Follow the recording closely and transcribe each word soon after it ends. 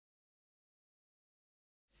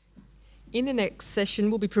In the next session,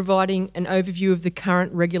 we'll be providing an overview of the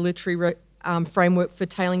current regulatory framework for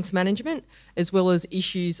tailings management, as well as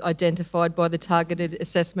issues identified by the targeted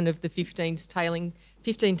assessment of the 15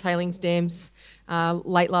 tailings dams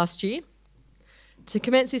late last year. To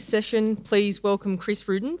commence this session, please welcome Chris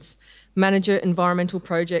Rudens, Manager Environmental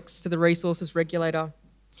Projects for the Resources Regulator.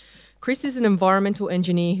 Chris is an environmental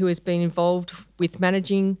engineer who has been involved with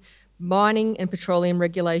managing mining and petroleum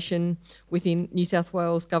regulation within New South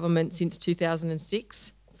Wales Government since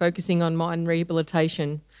 2006, focusing on mine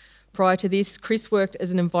rehabilitation. Prior to this, Chris worked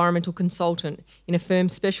as an environmental consultant in a firm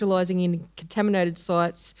specialising in contaminated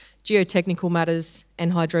sites, geotechnical matters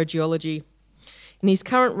and hydrogeology. In his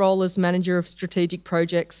current role as Manager of Strategic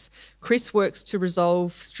Projects, Chris works to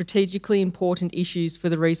resolve strategically important issues for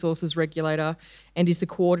the Resources Regulator and is the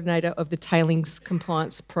coordinator of the Tailings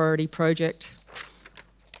Compliance Priority Project.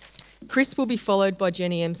 Chris will be followed by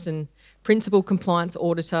Jenny Ehmsen, Principal Compliance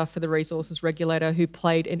Auditor for the Resources Regulator, who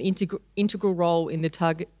played an integral role in the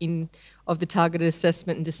targeted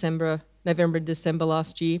assessment in November and December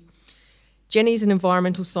last year. Jenny is an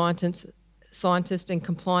environmental scientist and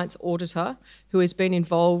compliance auditor who has been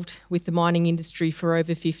involved with the mining industry for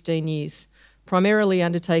over 15 years, primarily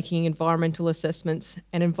undertaking environmental assessments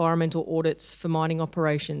and environmental audits for mining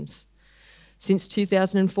operations. Since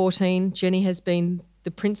 2014, Jenny has been the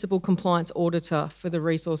Principal Compliance Auditor for the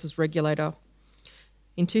Resources Regulator.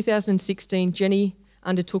 In 2016, Jenny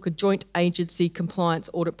undertook a joint agency compliance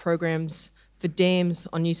audit programs for dams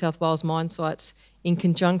on New South Wales mine sites in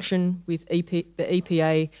conjunction with the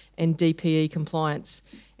EPA and DPE compliance,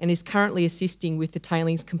 and is currently assisting with the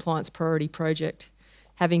Tailings Compliance Priority Project,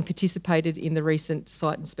 having participated in the recent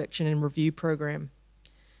site inspection and review program.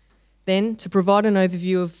 Then, to provide an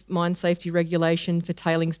overview of mine safety regulation for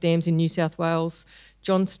tailings dams in New South Wales,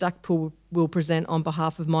 John Stackpool will present on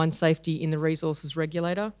behalf of mine safety in the Resources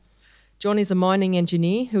Regulator. John is a mining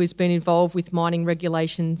engineer who has been involved with mining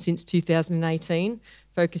regulation since 2018,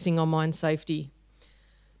 focusing on mine safety.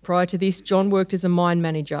 Prior to this, John worked as a mine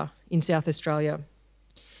manager in South Australia.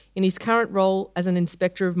 In his current role as an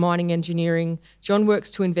Inspector of Mining Engineering, John works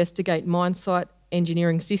to investigate mine site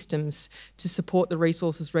engineering systems to support the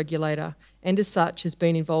Resources Regulator, and as such has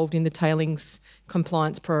been involved in the Tailings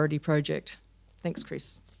Compliance Priority Project. Thanks,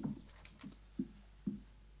 Chris.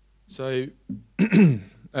 So,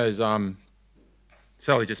 as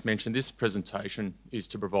Sally just mentioned, this presentation is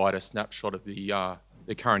to provide a snapshot of the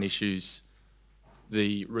current issues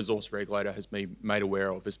the Resource Regulator has been made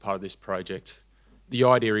aware of as part of this project. The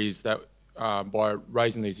idea is that by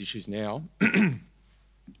raising these issues now,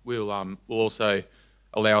 will also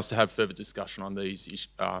allow us to have further discussion on these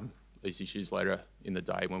issues later in the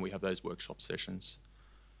day when we have those workshop sessions.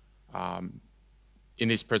 In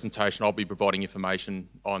this presentation, I'll be providing information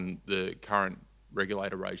on the current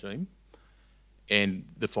regulator regime and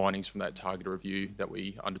the findings from that targeted review that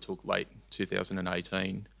we undertook late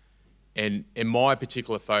 2018. And my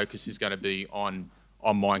particular focus is going to be on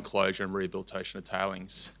mine closure and rehabilitation of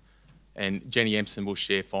tailings. And Jenny Ehmsen will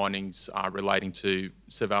share findings relating to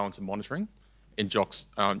surveillance and monitoring, and John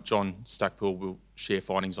Stackpool will share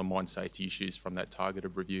findings on mine safety issues from that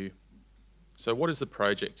targeted review. So what is the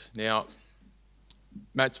project? Now,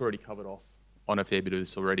 Matt's already covered off on a fair bit of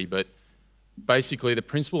this already, but basically the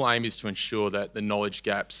principal aim is to ensure that the knowledge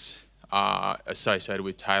gaps associated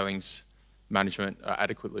with tailings management are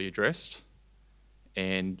adequately addressed,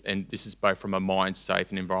 and this is both from a mine safe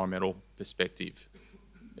and environmental perspective.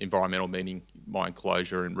 Environmental meaning mine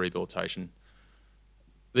closure and rehabilitation.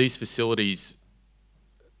 These facilities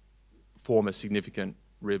form a significant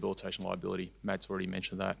rehabilitation liability. Matt's already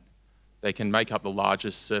mentioned that. They can make up the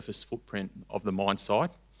largest surface footprint of the mine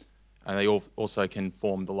site, and they also can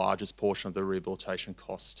form the largest portion of the rehabilitation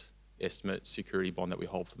cost estimate security bond that we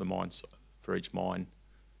hold for the mines, for each mine.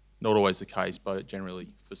 Not always the case, but generally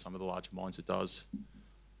for some of the larger mines it does.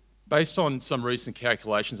 Based on some recent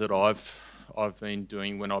calculations that I've been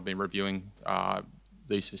doing when I've been reviewing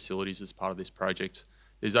these facilities as part of this project,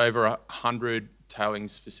 there's over 100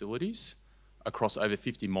 tailings facilities across over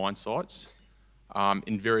 50 mine sites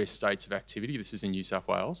in various states of activity. This is in New South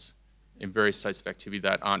Wales, in various states of activity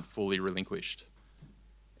that aren't fully relinquished.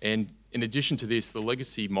 And in addition to this, the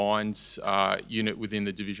Legacy Mines unit within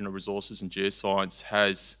the Division of Resources and Geoscience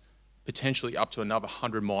has potentially up to another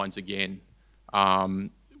 100 mines again,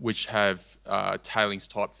 which have tailings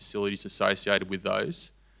type facilities associated with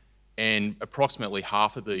those. And approximately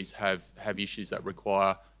half of these have issues that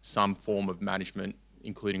require some form of management,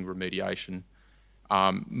 including remediation.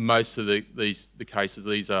 Most of the cases,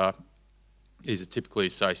 these are typically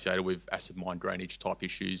associated with acid mine drainage type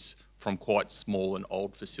issues from quite small and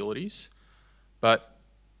old facilities. But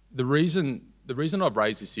the reason I've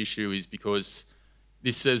raised this issue is because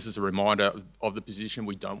this serves as a reminder of the position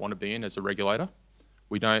we don't want to be in as a regulator.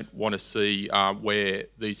 We don't want to see where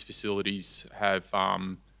these facilities have,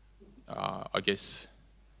 where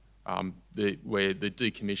the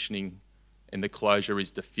decommissioning and the closure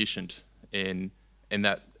is deficient, and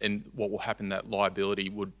what will happen, that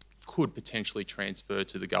liability could potentially transfer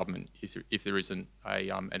to the government if there isn't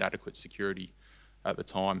an adequate security at the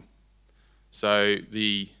time. So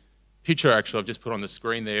the picture actually I've just put on the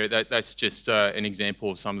screen there, that's just an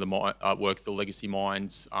example of some of the work the Legacy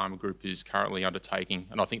Mines group is currently undertaking,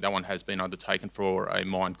 and I think that one has been undertaken for a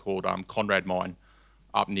mine called Conrad Mine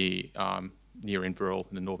up near Inverell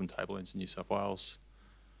in the Northern Tablelands in New South Wales.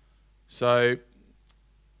 So,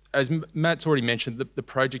 as Matt's already mentioned, the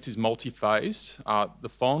project is multi-phased. The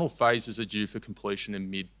final phases are due for completion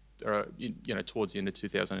in towards the end of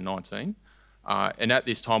 2019. And at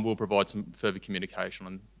this time, we'll provide some further communication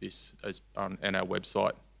on this on our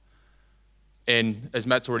website. And as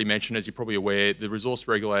Matt's already mentioned, as you're probably aware, the Resource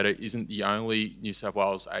Regulator isn't the only New South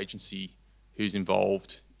Wales agency who's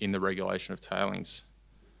involved in the regulation of tailings.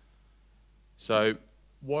 So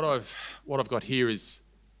what I've got here is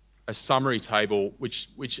a summary table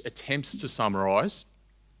which attempts to summarise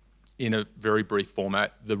in a very brief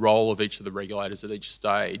format the role of each of the regulators at each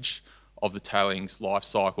stage of the tailings life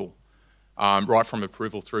cycle, right from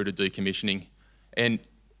approval through to decommissioning. And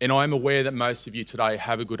I am aware that most of you today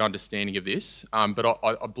have a good understanding of this, but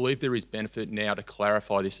I believe there is benefit now to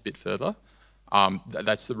clarify this a bit further.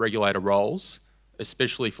 That's the regulator roles,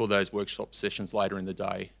 especially for those workshop sessions later in the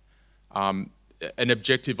day. An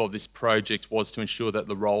objective of this project was to ensure that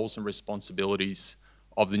the roles and responsibilities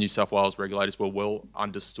of the New South Wales regulators were well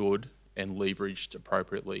understood and leveraged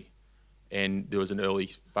appropriately. And there was an early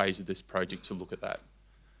phase of this project to look at that.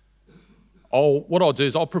 What I'll do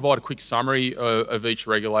is I'll provide a quick summary of each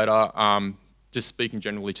regulator, just speaking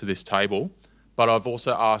generally to this table, but I've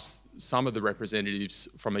also asked some of the representatives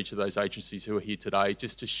from each of those agencies who are here today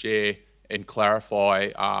just to share and clarify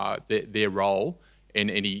their role and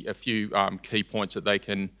a few key points that they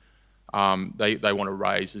want to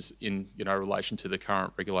raise in relation to the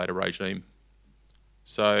current regulator regime.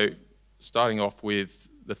 So starting off with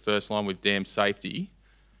the first line with dam safety,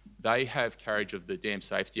 they have carriage of the Dam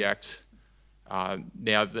Safety Act.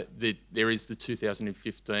 Now there is the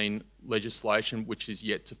 2015 legislation which is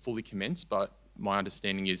yet to fully commence, but my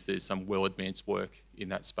understanding is there's some well advanced work in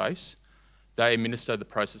that space. They administer the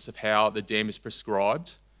process of how the dam is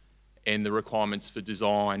prescribed and the requirements for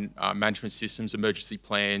design, management systems, emergency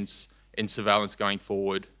plans, and surveillance going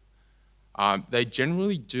forward. They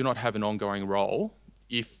generally do not have an ongoing role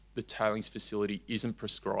if the tailings facility isn't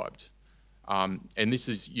prescribed. And this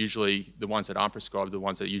is usually the ones that aren't prescribed, the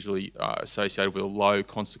ones that are usually associated with a low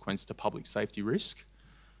consequence to public safety risk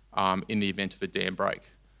in the event of a dam break.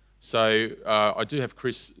 So I do have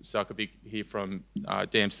Chris Salkovic here from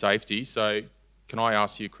Dam Safety. So can I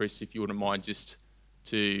ask you, Chris, if you wouldn't mind just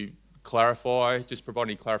to clarify, just provide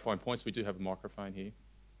any clarifying points? We do have a microphone here.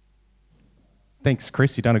 Thanks,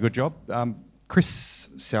 Chris. You've done a good job. Chris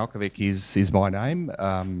Salkovic is my name,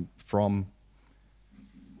 from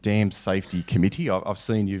Dam Safety Committee. I've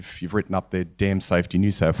seen you've written up there Dam Safety New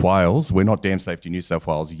South Wales. We're not Dam Safety New South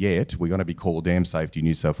Wales yet. We're going to be called Dam Safety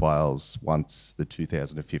New South Wales once the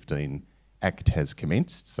 2015 Act has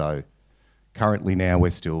commenced. So currently now we're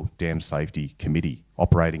still Dam Safety Committee,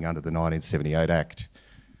 operating under the 1978 Act.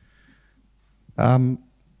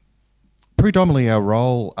 Predominantly our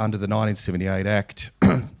role under the 1978 Act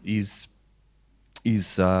is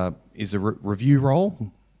a review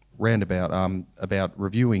role, about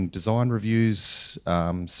reviewing design reviews,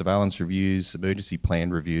 surveillance reviews, emergency plan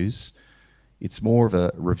reviews. It's more of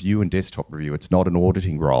a review and desktop review. It's not an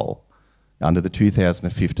auditing role. Under the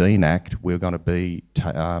 2015 Act, we're going to be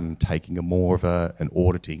taking more of an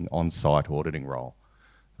auditing, on-site auditing role.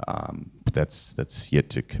 That's yet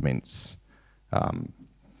to commence.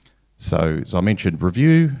 So, as I mentioned,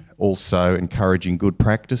 review, also encouraging good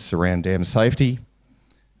practice around dam safety.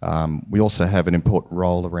 We also have an important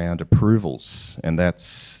role around approvals, and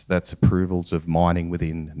that's approvals of mining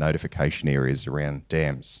within notification areas around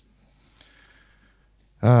dams.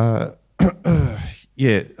 Currently,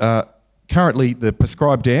 the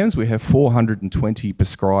prescribed dams, we have 420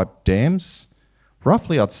 prescribed dams.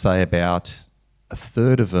 Roughly, I'd say about a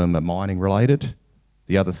third of them are mining related,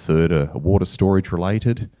 the other third are water storage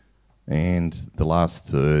related, and the last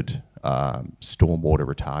third are stormwater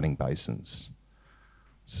retarding basins.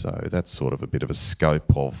 So that's sort of a bit of a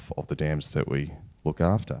scope of the dams that we look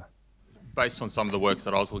after. based on some of the works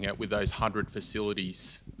that I was looking at with those 100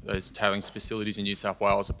 facilities, those tailings facilities in New South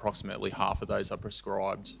Wales, approximately half of those are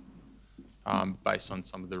prescribed based on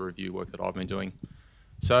some of the review work that I've been doing.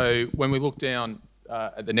 So when we look down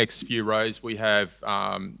at the next few rows, we have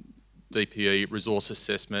DPE, resource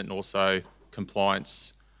assessment, and also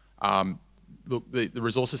compliance. Look, the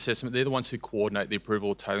resource assessment, they're the ones who coordinate the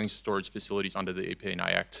approval of tailings storage facilities under the EP&A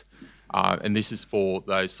Act. And this is for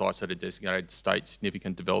those sites that are designated state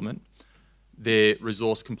significant development. Their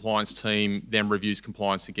resource compliance team then reviews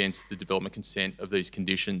compliance against the development consent of these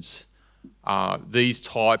conditions. These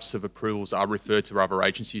types of approvals are referred to other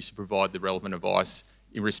agencies to provide the relevant advice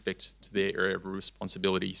in respect to their area of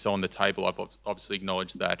responsibility. So on the table, I've obviously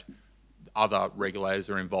acknowledged that other regulators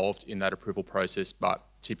are involved in that approval process, but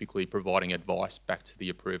typically providing advice back to the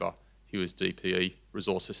approver, who is DPE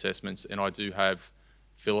Resource Assessments. And I do have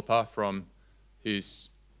Philippa who's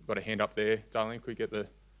got a hand up there. Darlene, could we get the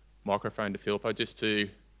microphone to Philippa just to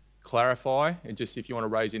clarify, and just if you want to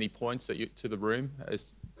raise any points to the room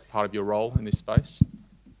as part of your role in this space.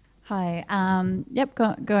 Hi.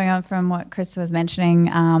 Going on from what Chris was mentioning,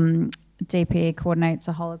 DPE coordinates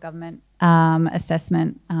a whole of government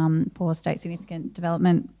assessment for state significant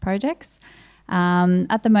development projects.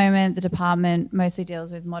 At the moment, the department mostly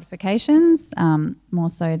deals with modifications,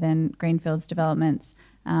 more so than greenfields developments,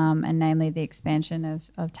 and namely the expansion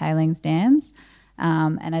of tailings dams.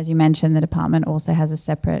 And as you mentioned, the department also has a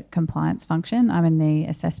separate compliance function. I'm in the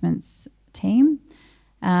assessments team.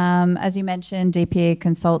 As you mentioned, DPE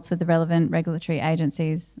consults with the relevant regulatory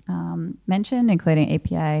agencies mentioned, including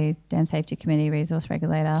EPA, Dam Safety Committee, Resource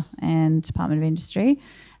Regulator, and Department of Industry,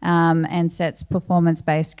 and sets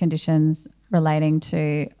performance-based conditions relating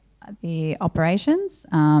to the operations,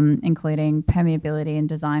 including permeability and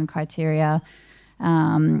design criteria,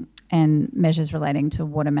 and measures relating to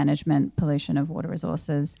water management, pollution of water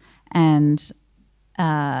resources, and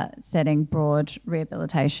setting broad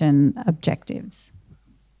rehabilitation objectives.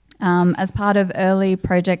 As part of early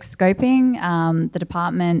project scoping, the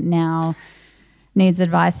department now needs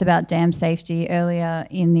advice about dam safety earlier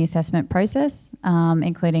in the assessment process,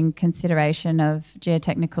 including consideration of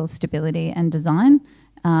geotechnical stability and design,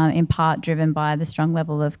 in part driven by the strong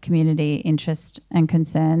level of community interest and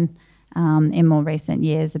concern in more recent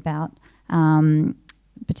years about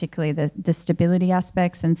particularly the stability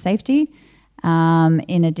aspects and safety.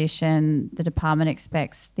 In addition, the department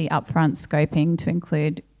expects the upfront scoping to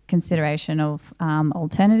include consideration of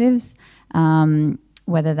alternatives,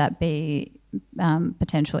 whether that be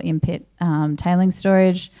potential in-pit tailings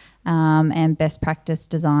storage and best practice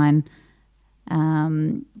design.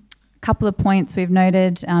 Couple of points we've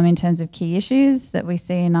noted in terms of key issues that we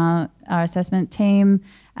see in our assessment team,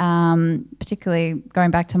 particularly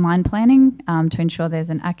going back to mine planning to ensure there's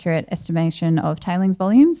an accurate estimation of tailings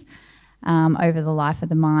volumes over the life of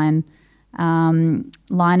the mine.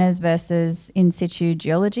 Liners versus in situ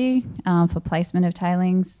geology for placement of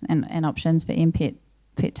tailings and options for in-pit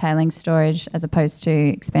tailings storage as opposed to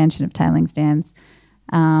expansion of tailings dams.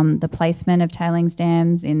 The placement of tailings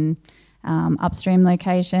dams in upstream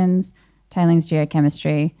locations, tailings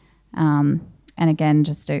geochemistry, and again,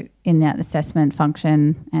 just in that assessment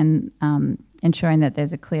function and ensuring that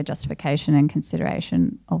there's a clear justification and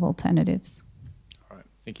consideration of alternatives. All right,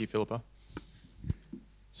 thank you, Philippa.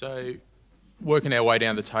 So, working our way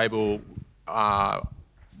down the table,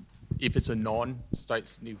 if it's a non-state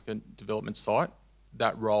significant development site,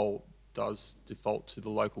 that role does default to the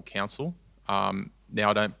local council. Now,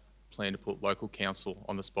 I don't plan to put local council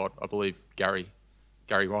on the spot. I believe Gary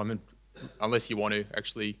Ryman, unless you want to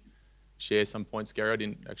actually share some points, Gary. I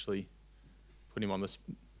didn't actually put him on the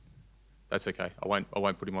spot. That's okay. I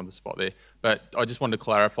won't put him on the spot there. But I just wanted to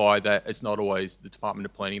clarify that it's not always the Department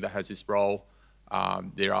of Planning that has this role.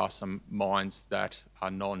 There are some mines that are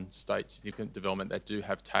non-state significant development that do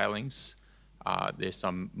have tailings. There's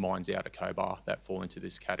some mines out at Cobar that fall into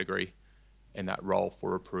this category, and that role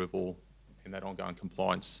for approval and that ongoing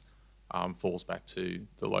compliance falls back to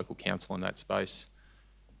the local council in that space.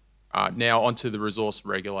 Now onto the resource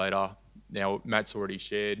regulator. Now Matt's already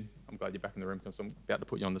shared. I'm glad you're back in the room because I'm about to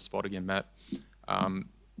put you on the spot again, Matt.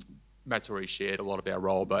 Matt's already shared a lot of our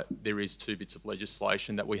role, but there is 2 bits of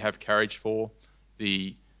legislation that we have carriage for.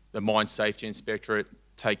 The Mine Safety Inspectorate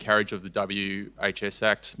take carriage of the WHS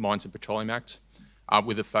Act, Mines and Petroleum Act,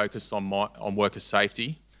 with a focus on worker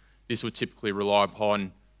safety. This would typically rely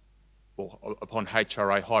upon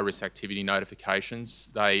HRA, high risk activity notifications.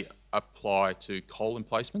 They apply to coal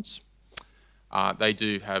emplacements.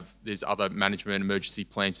 There's other management emergency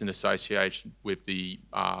plans in association with the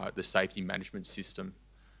safety management system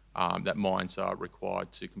that mines are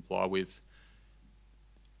required to comply with.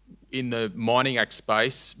 In the Mining Act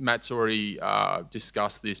space, Matt's already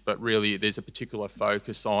discussed this, but really there's a particular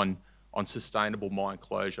focus on sustainable mine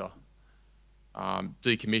closure,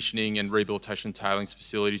 decommissioning and rehabilitation of tailings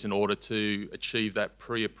facilities in order to achieve that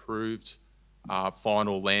pre-approved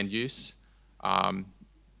final land use.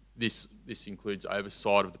 This includes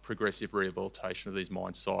oversight of the progressive rehabilitation of these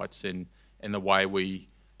mine sites and the way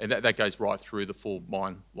that goes right through the full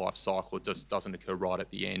mine life cycle. It just doesn't occur right at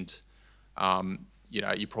the end.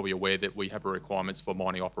 You're probably aware that we have requirements for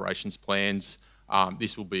mining operations plans.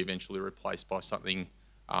 This will be eventually replaced by something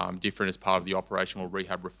different as part of the operational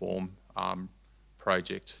rehab reform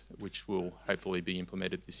project, which will hopefully be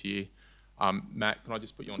implemented this year. Matt, can I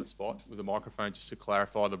just put you on the spot with a microphone just to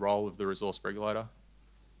clarify the role of the resource regulator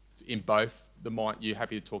in both you're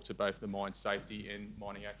happy to talk to both the Mine Safety and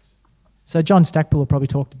Mining Act? So John Stackpole will probably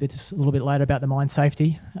talk a little bit later about the mine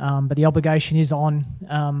safety, but the obligation is on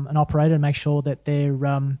an operator to make sure that they're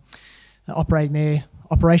operating their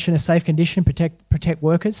operation in a safe condition, protect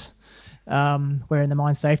workers. Where in the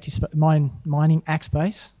Mining Act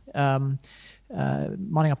space,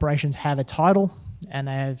 mining operations have a title and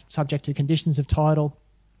they're subject to conditions of title.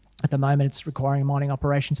 At the moment, it's requiring a mining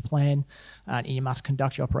operations plan, and you must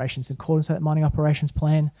conduct your operations in accordance with that mining operations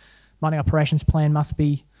plan. Mining operations plan must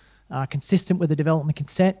be consistent with the development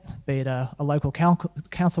consent, be it a local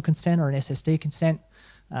council consent or an SSD consent,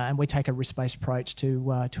 and we take a risk-based approach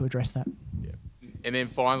to address that. Yeah. And then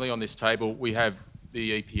finally on this table, we have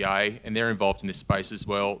the EPA, and they're involved in this space as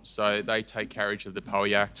well. So they take carriage of the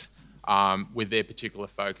POE Act, with their particular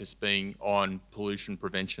focus being on pollution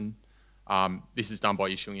prevention. This is done by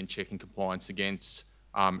issuing and checking compliance against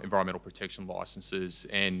environmental protection licences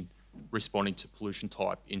and responding to pollution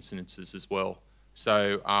type incidences as well.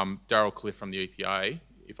 So Darryl Cliff from the EPA,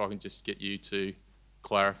 if I can just get you to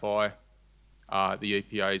clarify the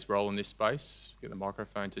EPA's role in this space. Get the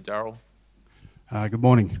microphone to Darryl. Good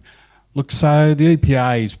morning. Look, so the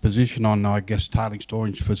EPA's position on, I guess, tailings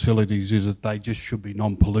storage facilities is that they just should be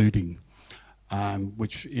non-polluting,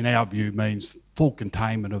 which in our view means full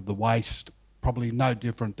containment of the waste, probably no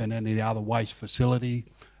different than any other waste facility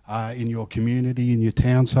in your community, in your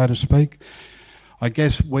town, so to speak. I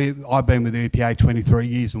guess I've been with the EPA 23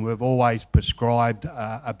 years and we've always prescribed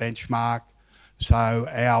a benchmark. So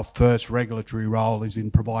our first regulatory role is in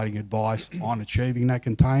providing advice on achieving that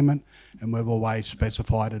containment, and we've always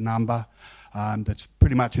specified a number that's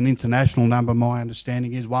pretty much an international number. My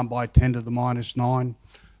understanding is 1 by 10 to the -9,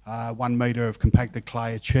 1 metre of compacted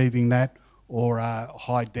clay achieving that, or a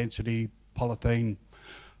high density polythene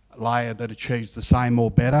layer that achieves the same or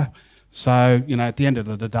better. So, at the end of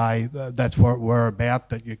the day, that's what we're about,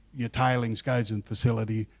 that your tailings goes in the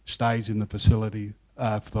facility, stays in the facility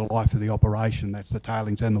for the life of the operation. That's the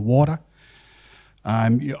tailings and the water.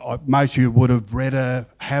 Most of you would have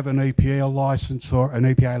have an EPA license or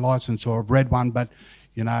have read one, but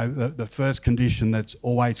the first condition that's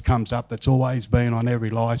always comes up, that's always been on every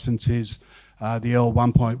licence, is the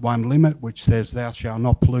L1.1 limit, which says thou shalt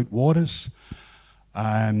not pollute waters.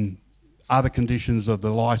 Other conditions of the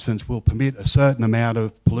licence will permit a certain amount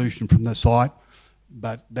of pollution from the site,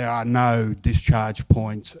 but there are no discharge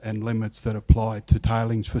points and limits that apply to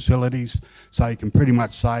tailings facilities. So you can pretty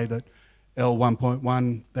much say that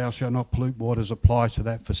L1.1, thou shalt not pollute waters, applies to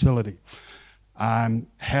that facility.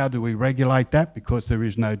 How do we regulate that? Because there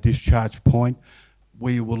is no discharge point,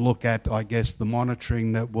 we will look at, I guess, the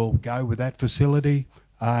monitoring that will go with that facility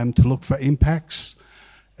to look for impacts.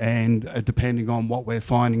 And depending on what we're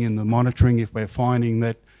finding in the monitoring, if we're finding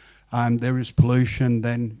that there is pollution,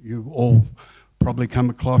 then you all probably come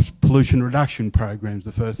across pollution reduction programs.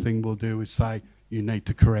 The first thing we'll do is say you need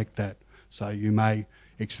to correct that. So you may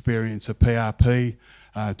experience a PRP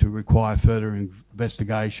to require further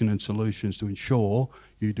investigation and solutions to ensure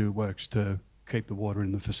you do works to keep the water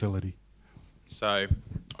in the facility. So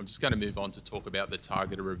I'm just going to move on to talk about the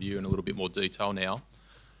targeted review in a little bit more detail now.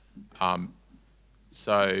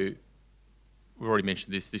 So we've already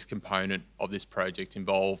mentioned this component of this project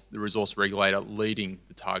involved the resource regulator leading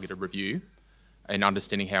the targeted review and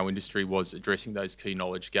understanding how industry was addressing those key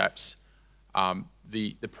knowledge gaps.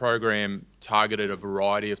 The program targeted a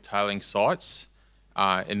variety of tailing sites,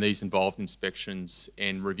 and these involved inspections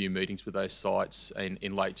and review meetings with those sites. And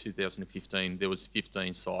in late 2015, there was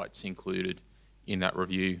 15 sites included in that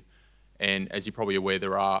review. And as you're probably aware,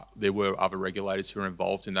 there were other regulators who were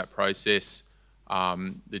involved in that process.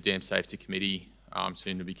 The Dam Safety Committee,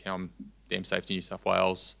 soon to become Dam Safety New South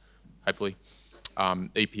Wales, hopefully,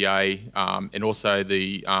 EPA, and also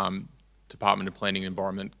the Department of Planning and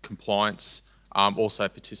Environment Compliance also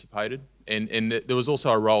participated. And there was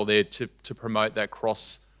also a role there to promote that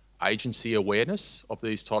cross agency awareness of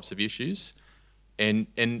these types of issues, and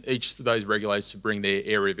each of those regulators to bring their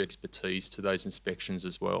area of expertise to those inspections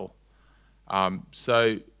as well.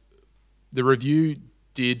 So the review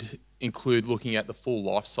did include looking at the full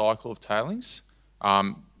life cycle of tailings.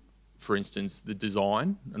 For instance, the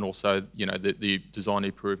design and also, the design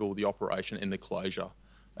approval, the operation and the closure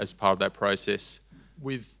as part of that process.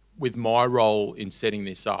 With my role in setting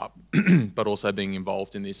this up, but also being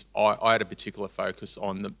involved in this, I had a particular focus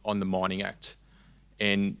on the Mining Act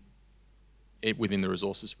and within the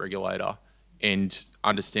Resources Regulator, and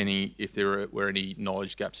understanding if there were any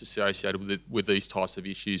knowledge gaps associated with these types of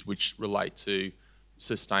issues which relate to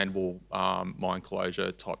sustainable mine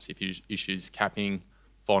closure types of issues, capping,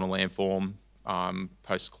 final landform,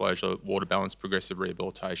 post-closure, water balance, progressive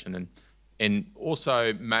rehabilitation, and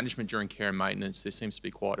also management during care and maintenance. There seems to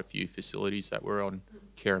be quite a few facilities that were on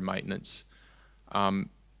care and maintenance.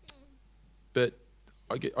 But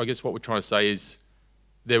I guess what we're trying to say is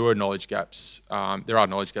there were knowledge gaps. There are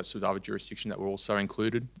knowledge gaps with other jurisdictions that were also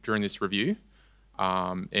included during this review.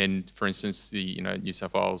 And for instance, the New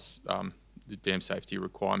South Wales the dam safety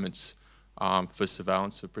requirements for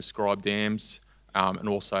surveillance of prescribed dams, and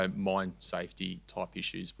also mine safety type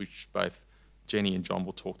issues, which both Jenny and John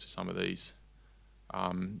will talk to some of these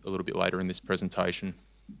a little bit later in this presentation.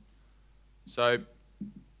 So,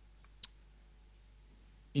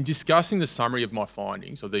 in discussing the summary of my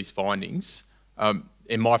findings, of these findings,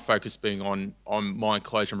 and my focus being on mine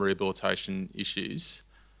closure and rehabilitation issues,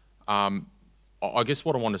 I guess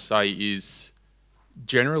what I want to say is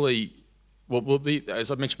generally,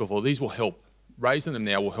 as I mentioned before, these will help. Raising them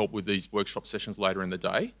now will help with these workshop sessions later in the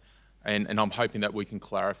day, and I'm hoping that we can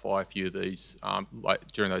clarify a few of these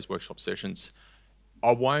during those workshop sessions.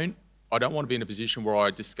 I don't want to be in a position where I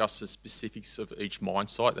discuss the specifics of each mine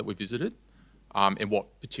site that we visited, and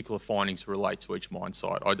what particular findings relate to each mine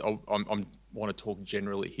site. I want to talk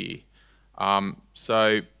generally here.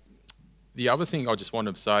 So the other thing I just want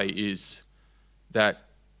to say is that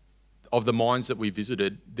of the mines that we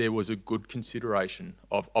visited, there was a good consideration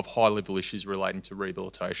of high-level issues relating to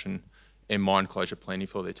rehabilitation and mine closure planning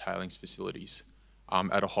for their tailings facilities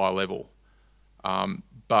at a high level.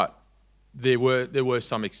 But there were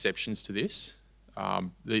some exceptions to this.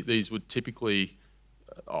 These would typically,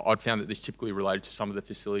 I'd found that this typically related to some of the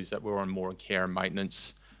facilities that were on more care and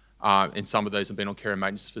maintenance, and some of those have been on care and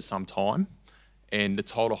maintenance for some time. And the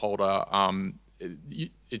title holder,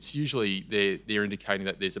 it's usually they're indicating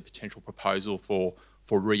that there's a potential proposal for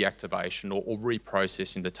reactivation or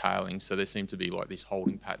reprocessing the tailings. So there seemed to be like this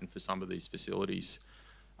holding pattern for some of these facilities.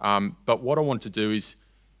 But what I want to do is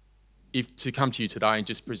to come to you today and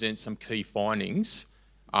just present some key findings,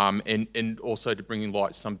 and also to bring in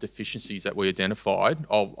light some deficiencies that we identified.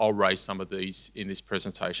 I'll raise some of these in this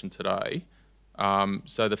presentation today.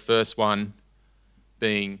 So the first one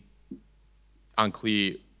being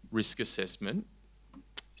unclear risk assessment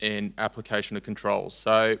and application of controls.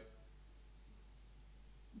 So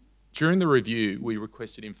during the review, we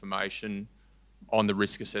requested information on the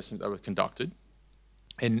risk assessment that were conducted,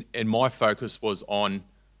 and my focus was on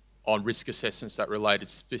risk assessments that related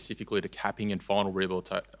specifically to capping and final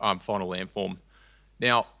landform.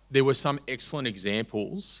 Now, there were some excellent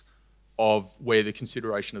examples of where the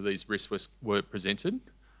consideration of these risks were presented,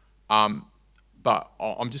 but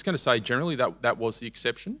I'm just going to say generally that was the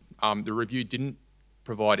exception. The review didn't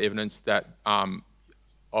provide evidence that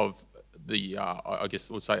of the, I guess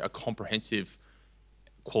I would say, a comprehensive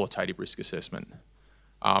qualitative risk assessment,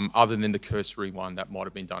 other than the cursory one that might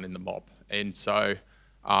have been done in the MOP. And so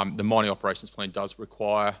the mining operations plan does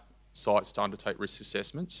require sites to undertake risk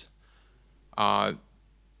assessments.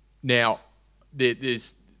 Now,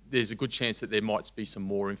 there's a good chance that there might be some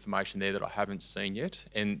more information there that I haven't seen yet,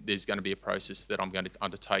 and there's going to be a process that I'm going to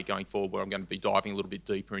undertake going forward where I'm going to be diving a little bit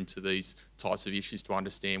deeper into these types of issues to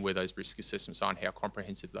understand where those risk assessments are and how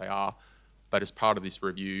comprehensive they are. But as part of this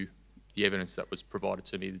review, the evidence that was provided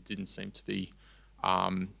to me that didn't seem to be,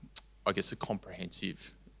 I guess, a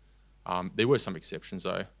comprehensive. There were some exceptions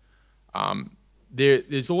though.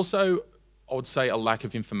 There's also, I would say, a lack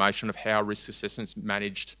of information of how risk assessments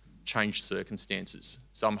managed changed circumstances.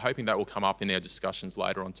 So I'm hoping that will come up in our discussions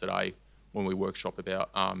later on today when we workshop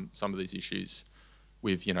about some of these issues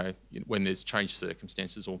with, when there's changed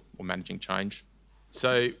circumstances or managing change.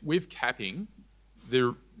 So with capping,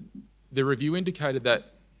 the review indicated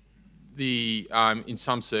that in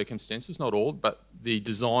some circumstances, not all, but the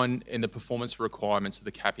design and the performance requirements of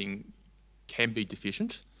the capping can be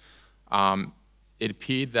deficient. It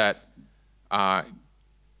appeared that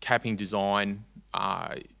capping design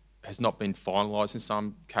has not been finalised in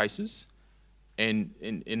some cases, and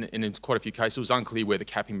in quite a few cases, it was unclear where the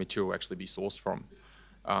capping material will actually be sourced from.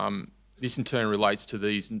 This in turn relates to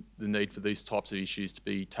the need for these types of issues to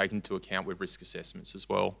be taken into account with risk assessments as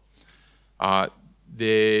well.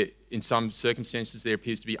 In some circumstances, there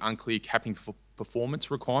appears to be unclear capping performance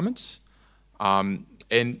requirements,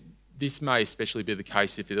 and this may especially be the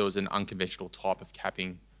case if there was an unconventional type of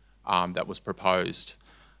capping that was proposed.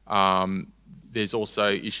 There's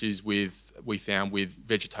also issues we found with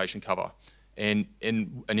vegetation cover, and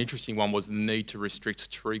an interesting one was the need to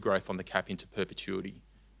restrict tree growth on the cap into perpetuity,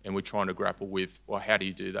 and we're trying to grapple with, well, how do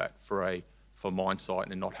you do that for a mine site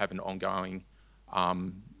and not have an ongoing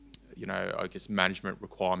I guess management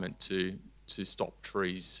requirement to stop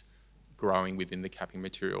trees growing within the capping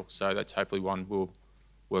material. So that's hopefully one we'll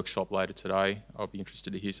workshop later today. I'll be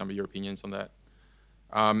interested to hear some of your opinions on that.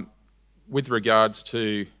 With regards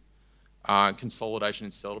to consolidation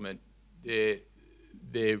and settlement,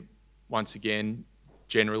 there once again,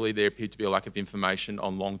 generally there appeared to be a lack of information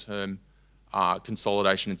on long-term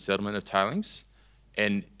consolidation and settlement of tailings.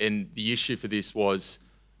 And the issue for this was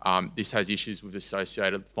this has issues with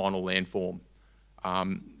associated final landform.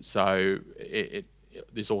 So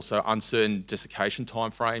there's also uncertain desiccation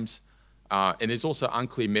timeframes, and there's also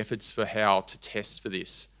unclear methods for how to test for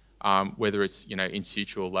this, whether it's in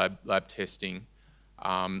situ or lab testing.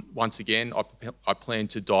 Once again, I plan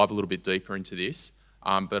to dive a little bit deeper into this,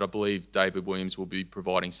 but I believe David Williams will be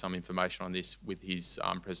providing some information on this with his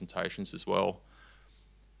presentations as well.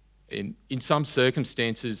 In some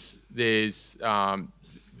circumstances, there's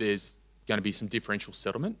going to be some differential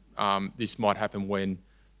settlement. This might happen when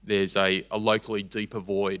there's a locally deeper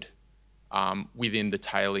void within the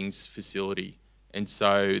tailings facility. And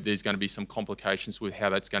so there's going to be some complications with how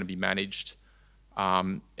that's going to be managed.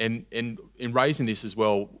 And in raising this as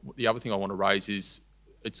well, the other thing I want to raise is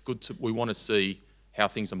we want to see how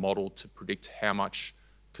things are modelled to predict how much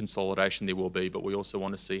consolidation there will be, but we also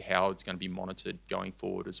want to see how it's going to be monitored going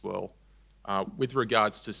forward as well. With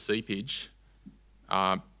regards to seepage,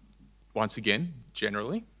 once again,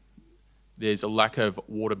 generally, there's a lack of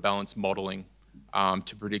water balance modelling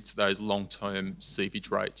to predict those long-term seepage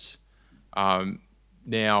rates.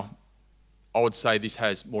 Now, I would say this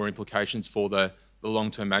has more implications for the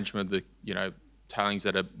long-term management of the tailings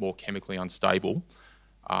that are more chemically unstable.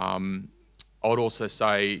 I would also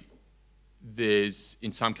say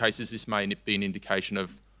in some cases, this may be an indication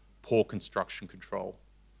of poor construction control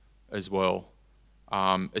as well,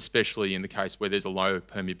 especially in the case where there's a low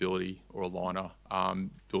permeability or a liner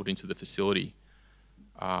built into the facility.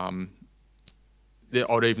 I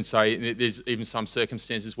would even say there's even some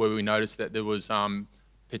circumstances where we noticed that there was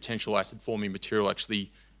potential acid-forming material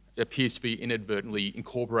actually appears to be inadvertently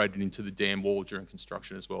incorporated into the dam wall during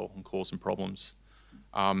construction as well and cause some problems.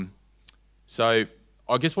 So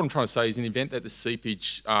I guess what I'm trying to say is in the event that the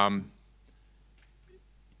seepage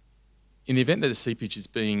is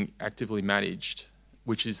being actively managed,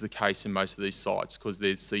 which is the case in most of these sites because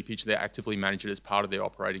there's seepage, they're actively managed as part of their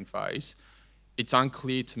operating phase. It's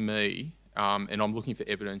unclear to me, and I'm looking for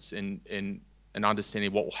evidence and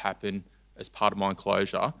understanding what will happen as part of mine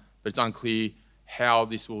closure, but it's unclear how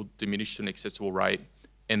this will diminish to an acceptable rate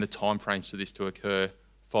and the timeframes for this to occur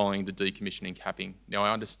following the decommissioning capping. Now,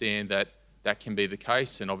 I understand that can be the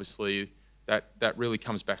case, and obviously that really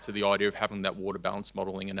comes back to the idea of having that water balance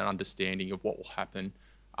modelling and an understanding of what will happen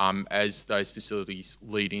as those facilities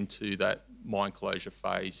lead into that mine closure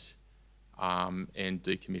phase and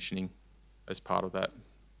decommissioning as part of that.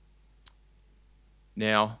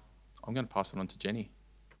 Now, I'm going to pass it on to Jenny.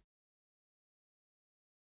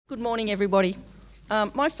 Good morning, everybody.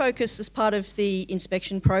 My focus as part of the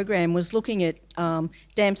inspection program was looking at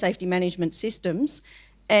dam safety management systems,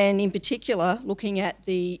 and in particular looking at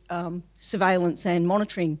the surveillance and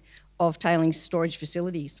monitoring of tailings storage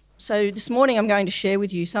facilities. So this morning I'm going to share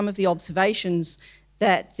with you some of the observations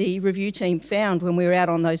that the review team found when we were out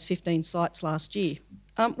on those 15 sites last year.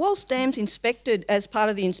 Whilst dams inspected as part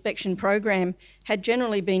of the inspection program had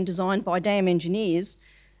generally been designed by dam engineers,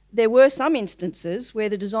 there were some instances where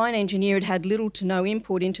the design engineer had had little to no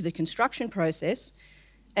input into the construction process,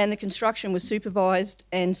 and the construction was supervised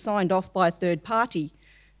and signed off by a third party.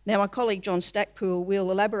 Now, my colleague John Stackpool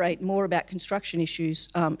will elaborate more about construction issues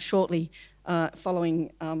shortly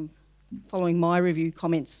following my review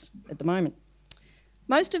comments at the moment.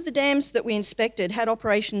 Most of the dams that we inspected had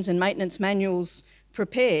operations and maintenance manuals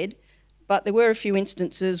prepared, but there were a few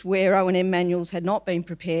instances where O&M manuals had not been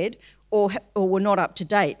prepared or were not up to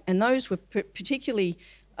date, and those were particularly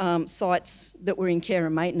sites that were in care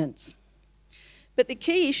and maintenance. But the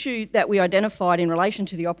key issue that we identified in relation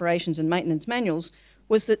to the operations and maintenance manuals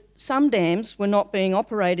was that some dams were not being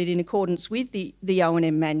operated in accordance with the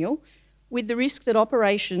O&M manual, with the risk that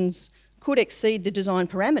operations could exceed the design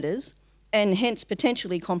parameters and hence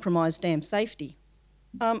potentially compromise dam safety.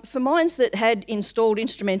 For mines that had installed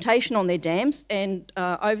instrumentation on their dams and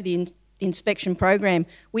over the inspection program,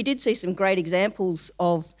 we did see some great examples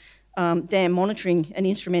of dam monitoring and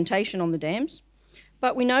instrumentation on the dams,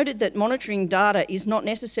 but we noted that monitoring data is not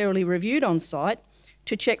necessarily reviewed on site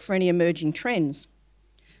to check for any emerging trends.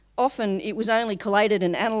 Often it was only collated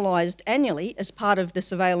and analysed annually as part of the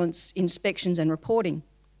surveillance inspections and reporting.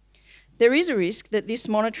 There is a risk that this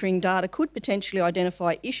monitoring data could potentially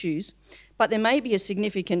identify issues, but there may be a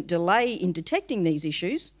significant delay in detecting these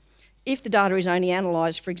issues if the data is only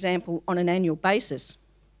analysed, for example, on an annual basis.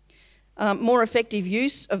 More effective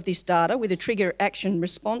use of this data with a trigger action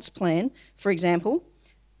response plan, for example,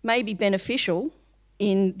 may be beneficial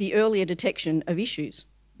in the earlier detection of issues.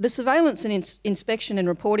 The surveillance and inspection and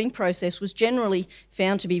reporting process was generally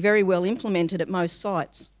found to be very well implemented at most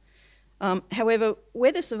sites. However,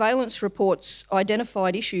 where the surveillance reports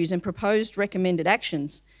identified issues and proposed recommended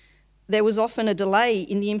actions, there was often a delay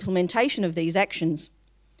in the implementation of these actions.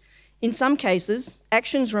 In some cases,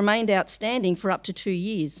 actions remained outstanding for up to 2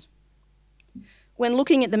 years. When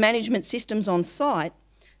looking at the management systems on site,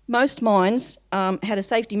 most mines had a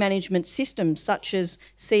safety management system such as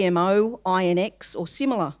CMO, INX or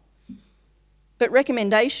similar. But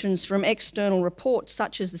recommendations from external reports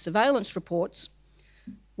such as the surveillance reports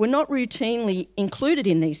were not routinely included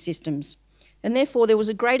in these systems, and therefore there was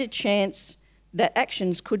a greater chance that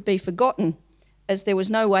actions could be forgotten as there was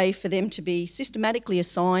no way for them to be systematically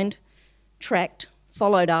assigned, tracked,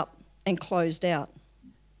 followed up and closed out.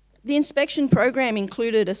 The inspection program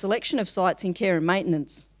included a selection of sites in care and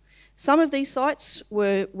maintenance. Some of these sites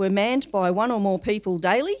were manned by one or more people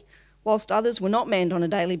daily, whilst others were not manned on a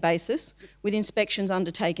daily basis, with inspections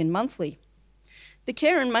undertaken monthly. The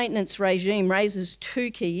care and maintenance regime raises 2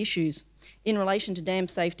 key issues in relation to dam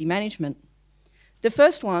safety management. The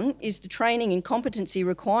first one is the training and competency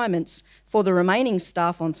requirements for the remaining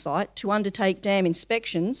staff on site to undertake dam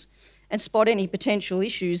inspections and spot any potential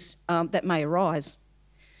issues that may arise.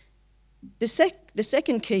 The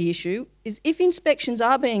second key issue is if inspections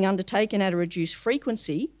are being undertaken at a reduced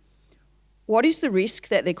frequency, what is the risk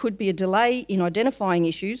that there could be a delay in identifying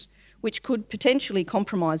issues which could potentially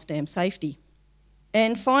compromise dam safety?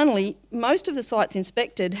 And finally, most of the sites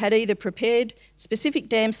inspected had either prepared specific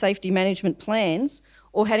dam safety management plans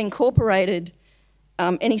or had incorporated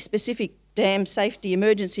any specific dam safety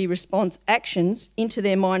emergency response actions into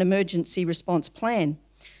their mine emergency response plan,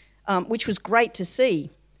 which was great to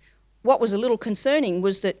see. What was a little concerning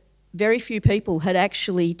was that very few people had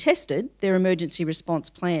actually tested their emergency response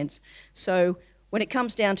plans. So when it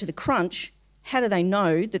comes down to the crunch, how do they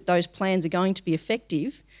know that those plans are going to be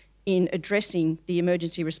effective in addressing the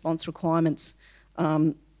emergency response requirements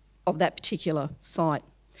of that particular site?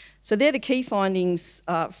 So they're the key findings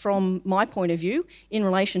from my point of view in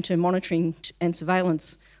relation to monitoring and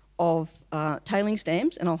surveillance of tailings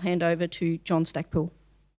dams, and I'll hand over to John Stackpool.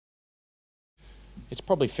 It's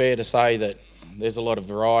probably fair to say that there's a lot of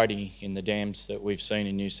variety in the dams that we've seen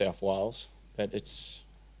in New South Wales, but it's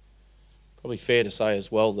probably fair to say as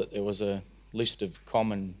well that there was a list of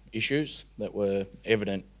common issues that were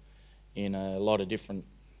evident in a lot of different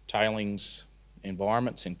tailings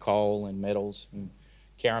environments, in coal and metals and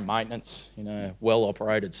care and maintenance, in a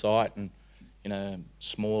well-operated site and in a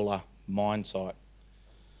smaller mine site.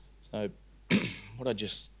 So what I'd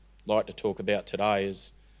just like to talk about today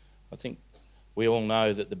is, I think we all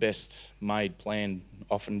know that the best made plan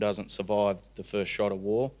often doesn't survive the first shot of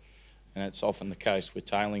war, and it's often the case with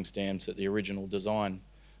tailings dams that the original design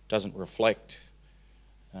doesn't reflect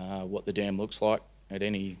what the dam looks like at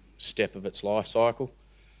any step of its life cycle.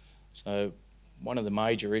 So one of the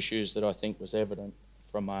major issues that I think was evident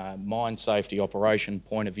from a mine safety operation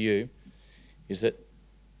point of view is that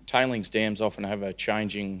tailings dams often have a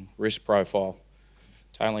changing risk profile.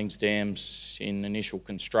 Tailings dams in initial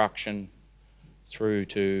construction through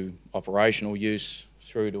to operational use,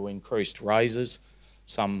 through to increased raises,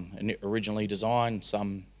 some originally designed,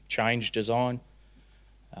 some changed design,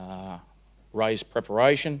 raise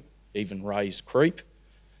preparation, even raise creep.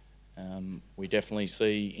 We definitely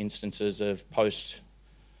see instances of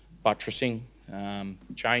post-buttressing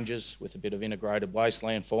changes with a bit of integrated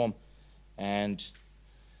wasteland form, and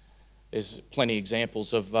there's plenty of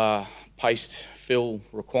examples of paste fill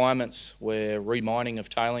requirements where remining of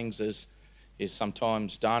tailings is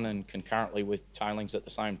sometimes done and concurrently with tailings at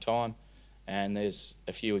the same time, and there's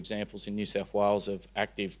a few examples in New South Wales of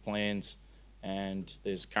active plans, and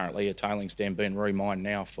there's currently a tailings dam being remined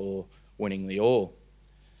now for winning the ore.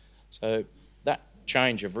 So that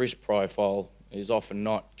change of risk profile is often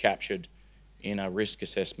not captured in a risk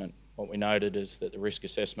assessment. What we noted is that the risk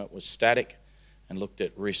assessment was static and looked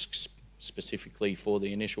at risks specifically for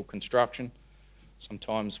the initial construction.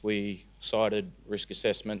 Sometimes we cited risk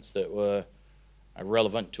assessments that were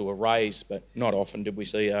relevant to a raise, but not often did we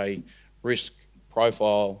see a risk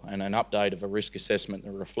profile and an update of a risk assessment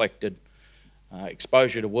that reflected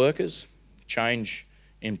exposure to workers, change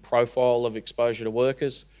in profile of exposure to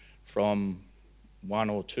workers from 1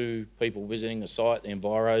 or 2 people visiting the site, the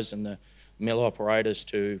enviros and the mill operators,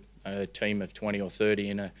 to a team of 20 or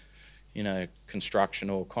 30 in a construction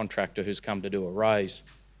or contractor who's come to do a raise.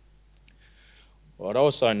 I'd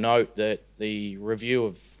also note that the review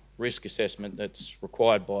of risk assessment that's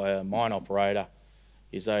required by a mine operator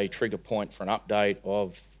is a trigger point for an update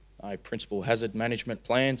of principal hazard management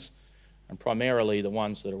plans, and primarily the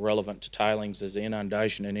ones that are relevant to tailings as the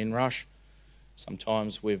inundation and inrush.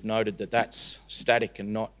 Sometimes we've noted that that's static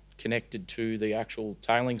and not connected to the actual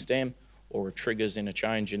tailings dam, or it triggers in a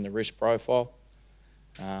change in the risk profile.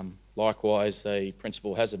 Likewise, the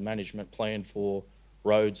principal hazard management plan for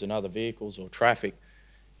roads and other vehicles or traffic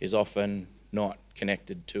is often not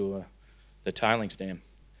connected to the tailings dam.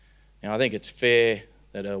 Now, I think it's fair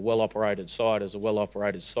that a well-operated site is a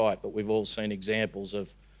well-operated site, but we've all seen examples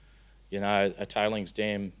of, a tailings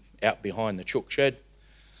dam out behind the chook shed.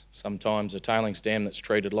 Sometimes a tailings dam that's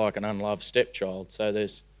treated like an unloved stepchild. So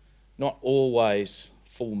there's not always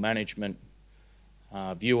full management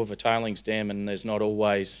view of a tailings dam, and there's not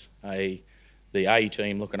always the A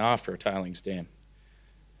team looking after a tailings dam.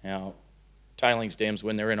 Now, tailings dams,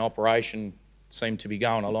 when they're in operation, seem to be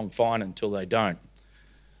going along fine until they don't.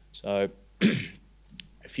 So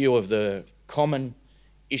a few of the common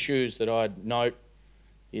issues that I'd note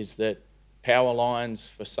is that power lines,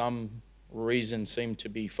 for some reason, seem to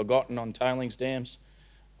be forgotten on tailings dams.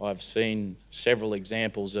 I've seen several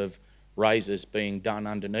examples of raises being done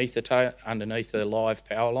underneath the live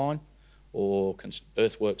power line, or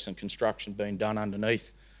earthworks and construction being done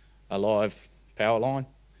underneath a live power line.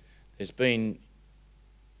 There's been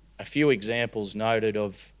a few examples noted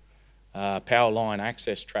of power line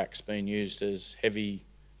access tracks being used as heavy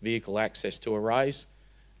vehicle access to a raise,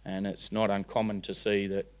 and it's not uncommon to see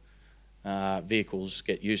that vehicles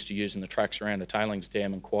get used to using the tracks around a tailings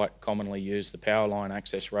dam and quite commonly use the power line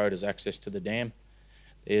access road as access to the dam.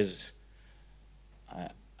 There's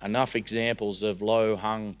enough examples of low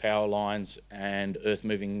hung power lines and earth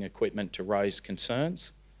moving equipment to raise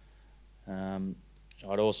concerns.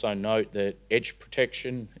 I'd also note that edge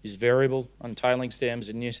protection is variable on tailings dams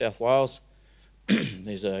in New South Wales.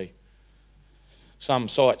 Some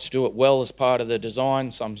sites do it well as part of the design,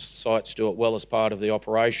 some sites do it well as part of the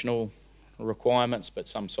operational requirements, but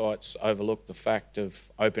some sites overlook the fact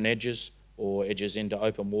of open edges or edges into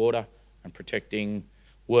open water and protecting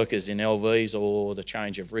workers in LVs, or the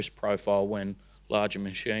change of risk profile when larger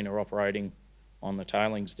machine are operating on the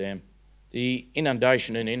tailings dam. The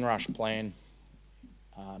inundation and inrush plan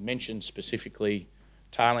mentioned specifically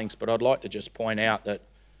tailings, but I'd like to just point out that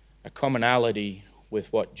a commonality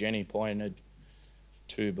with what Jenny pointed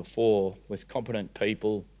to before, with competent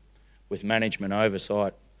people, with management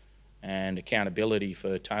oversight and accountability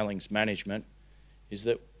for tailings management, is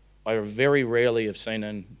that I very rarely have seen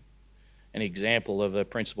an example of a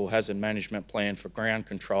principal hazard management plan for ground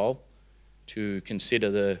control to consider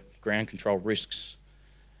the ground control risks.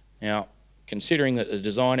 Now, considering that the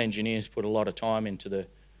design engineers put a lot of time into the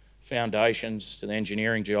foundations, to the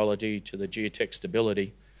engineering geology, to the geotech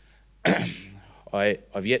stability,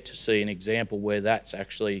 I've yet to see an example where that's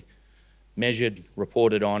actually measured,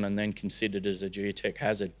 reported on, and then considered as a geotech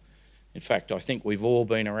hazard. In fact, I think we've all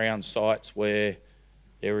been around sites where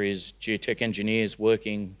there is geotech engineers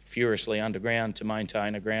working furiously underground to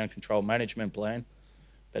maintain a ground control management plan,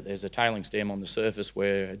 but there's a tailings dam on the surface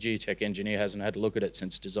where a geotech engineer hasn't had a look at it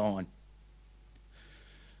since design.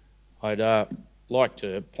 I'd like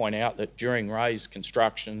to point out that during raise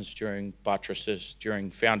constructions, during buttresses,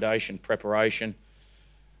 during foundation preparation,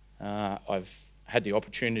 I've had the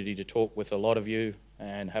opportunity to talk with a lot of you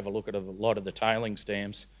and have a look at a lot of the tailings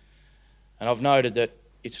dams, and I've noted that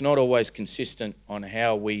it's not always consistent on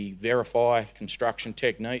how we verify construction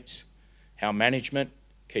techniques, how management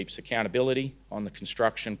keeps accountability on the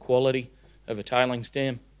construction quality of a tailings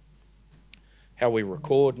dam, how we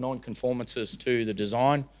record non-conformances to the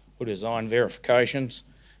design or design verifications,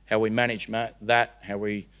 how we manage that, how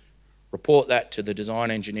we report that to the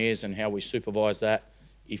design engineers, and how we supervise that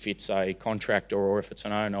if it's a contractor or if it's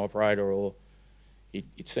an owner-operator, or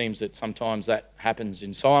it seems that sometimes that happens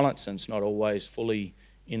in silence and it's not always fully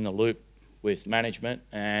in the loop with management,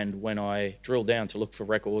 and when I drill down to look for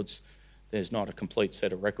records, there's not a complete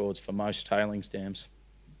set of records for most tailings dams.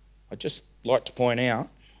 I'd just like to point out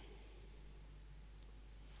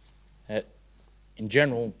that in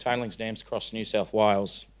general, tailings dams across New South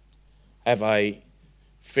Wales have a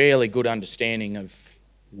fairly good understanding of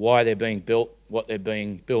why they're being built, what they're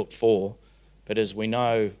being built for, but as we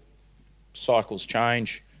know, cycles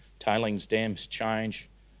change, tailings dams change,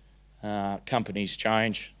 companies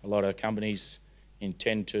change. A lot of companies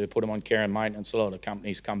intend to put them on care and maintenance. A lot of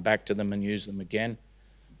companies come back to them and use them again.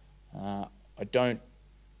 I don't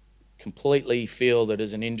completely feel that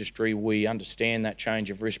as an industry we understand that change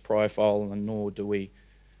of risk profile, and nor do we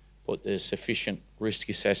put the sufficient risk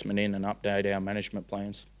assessment in and update our management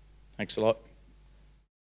plans. Thanks a lot.